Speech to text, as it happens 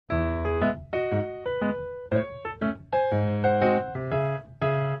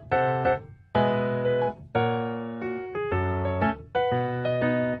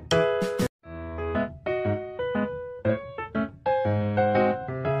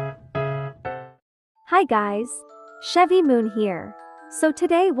Hi guys. Chevy Moon here. So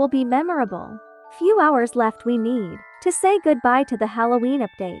today will be memorable. Few hours left we need to say goodbye to the Halloween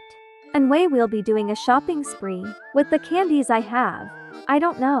update. And we'll be doing a shopping spree with the candies I have. I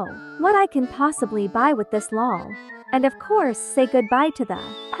don't know what I can possibly buy with this lol. And of course say goodbye to the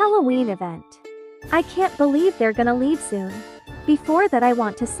Halloween event. I can't believe they're gonna leave soon. Before that I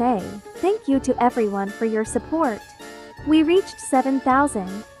want to say thank you to everyone for your support. We reached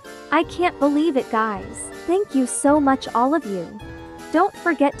 7,000. I can't believe it guys. Thank you so much all of you. Don't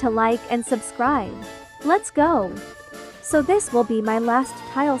forget to like and subscribe. Let's go. So this will be my last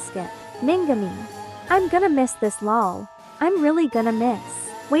tile skip. Mingami. I'm gonna miss this lol. I'm really gonna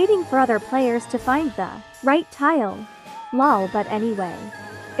miss waiting for other players to find the right tile. Lol, but anyway.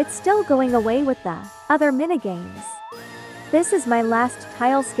 It's still going away with the other minigames. This is my last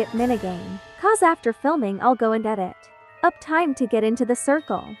tile skip minigame, cause after filming I'll go and edit up time to get into the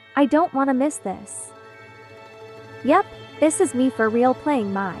circle. I don't wanna miss this. Yep, this is me for real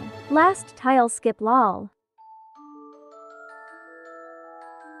playing my last tile skip lol.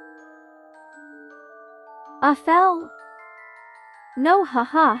 Fell. No,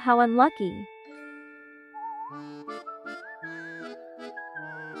 haha, how unlucky.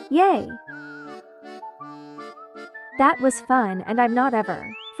 Yay. That was fun and I'm not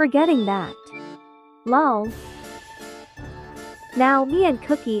ever forgetting that. Lol. Now me and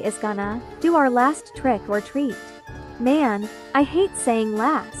Cookie is gonna do our last trick or treat. Man, I hate saying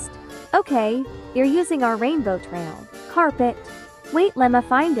last. Okay, you're using our rainbow trail carpet. Wait, lemma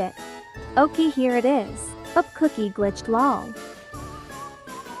find it. Okay, here it is. Up, Cookie glitched lol.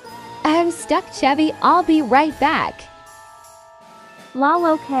 I'm stuck, Chevy. I'll be right back. Lol,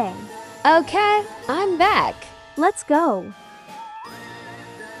 okay. Okay, I'm back. Let's go.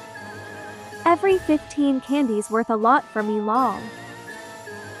 Every 15 candies worth a lot for me lol.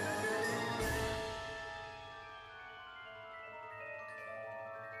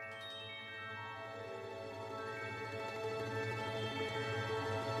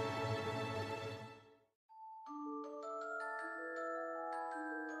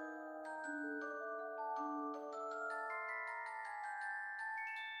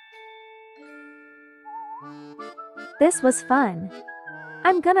 This was fun.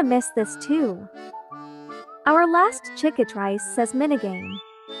 I'm gonna miss this too. Our last Chickatrice says minigame.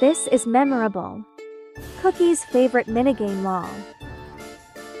 This is memorable. Cookie's favorite minigame lol.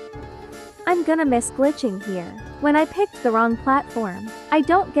 I'm gonna miss glitching here. When I picked the wrong platform, I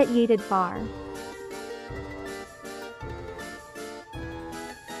don't get yeeted far.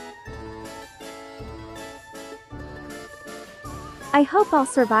 I hope I'll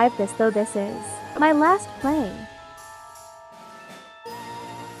survive this though this is my last play.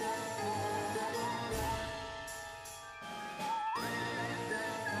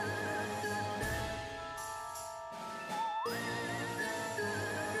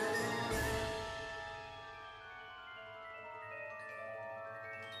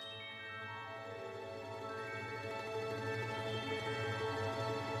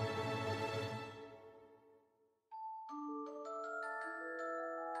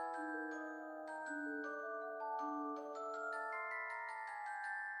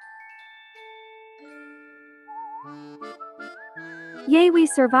 Yay, we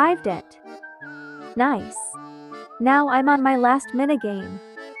survived it. Nice. Now I'm on my last minigame.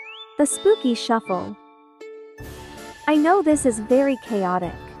 The spooky shuffle. I know this is very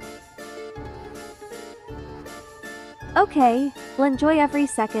chaotic. Okay, we'll enjoy every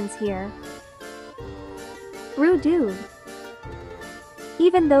seconds here. Rude dude.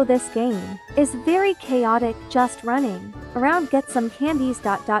 Even though this game is very chaotic, just running around get some candies ...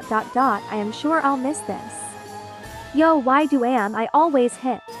 I am sure I'll miss this. Yo, why do I always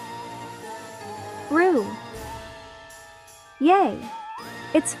hit? Rue. Yay.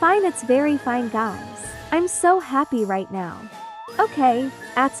 It's fine, it's very fine guys. I'm so happy right now. Okay,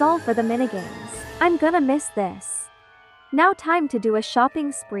 that's all for the minigames. I'm gonna miss this. Now time to do a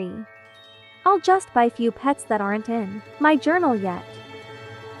shopping spree. I'll just buy few pets that aren't in my journal yet.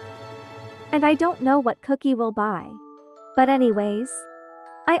 And I don't know what Cookie will buy. But anyways,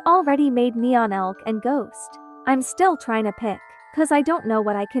 I already made Neon Elk and Ghost. I'm still trying to pick, cause I don't know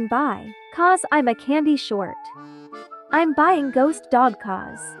what I can buy, cause I'm a candy short. I'm buying Ghost Dog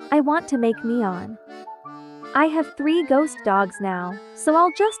cause I want to make Neon. I have 3 ghost dogs now, so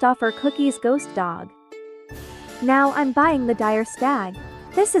I'll just offer Cookie's Ghost Dog. Now I'm buying the Dire Stag.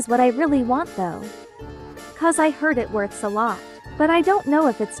 This is what I really want though. Cause I heard it worths a lot, but I don't know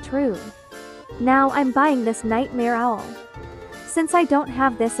if it's true. Now I'm buying this Nightmare Owl. Since I don't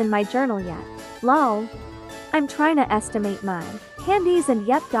have this in my journal yet, lol. I'm trying to estimate my Candies and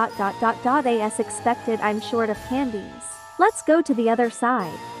yep as expected I'm short of candies. Let's go to the other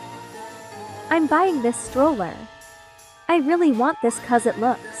side. I'm buying this stroller. I really want this cause it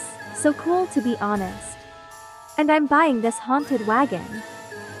looks so cool to be honest. And I'm buying this haunted wagon.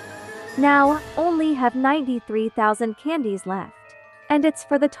 Now, only have 93,000 candies left. And it's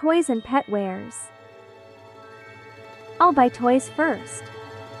for the toys and pet wares. I'll buy toys first.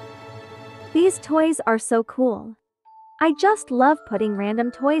 These toys are so cool. I just love putting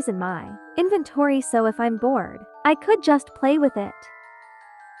random toys in my inventory so if I'm bored, I could just play with it.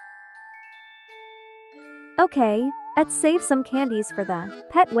 Okay, let's save some candies for the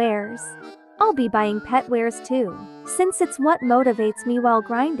pet wares. I'll be buying pet wares too, since it's what motivates me while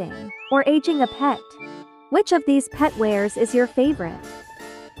grinding or aging a pet. Which of these pet wares is your favorite?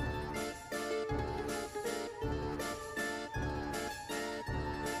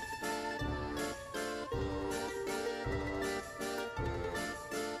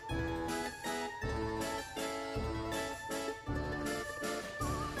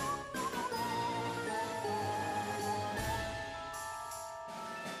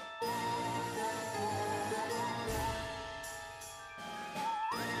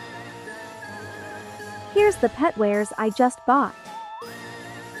 Here's the pet wares I just bought.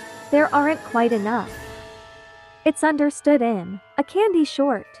 There aren't quite enough. It's understood in a candy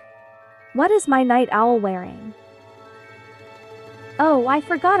short. What is my night owl wearing? Oh, I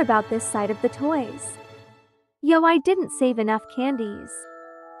forgot about this side of the toys. Yo, I didn't save enough candies.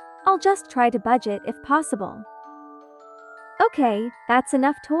 I'll just try to budget if possible. Okay, that's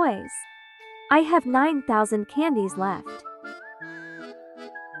enough toys. I have 9,000 candies left.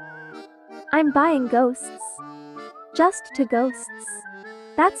 I'm buying ghosts. Just 2 ghosts.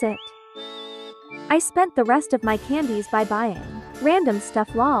 That's it. I spent the rest of my candies by buying random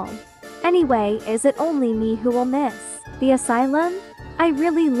stuff lol. Anyway, is it only me who will miss the asylum? I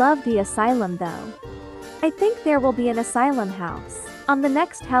really love the asylum though. I think there will be an asylum house on the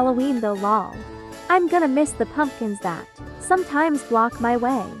next Halloween though lol. I'm gonna miss the pumpkins that sometimes block my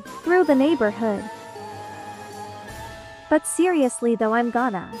way through the neighborhood. But seriously though, I'm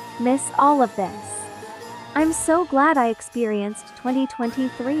gonna miss all of this. I'm so glad I experienced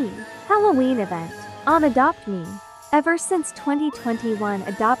 2023 Halloween event on Adopt Me. Ever since 2021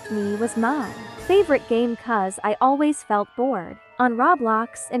 Adopt Me was my favorite game cause I always felt bored on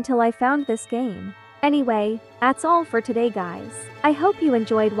Roblox until I found this game. Anyway, that's all for today guys. I hope you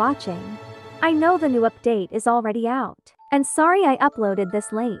enjoyed watching. I know the new update is already out, and sorry I uploaded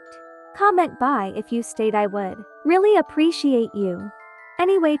this late. Comment bye if you stayed, I would really appreciate you.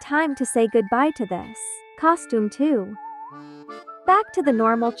 Anyway, time to say goodbye to this costume too. Back to the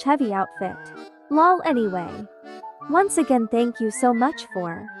normal Chevy outfit. Lol anyway. Once again thank you so much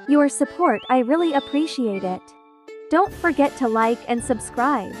for your support, I really appreciate it. Don't forget to like and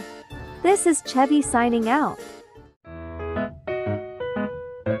subscribe. This is Chevy signing out.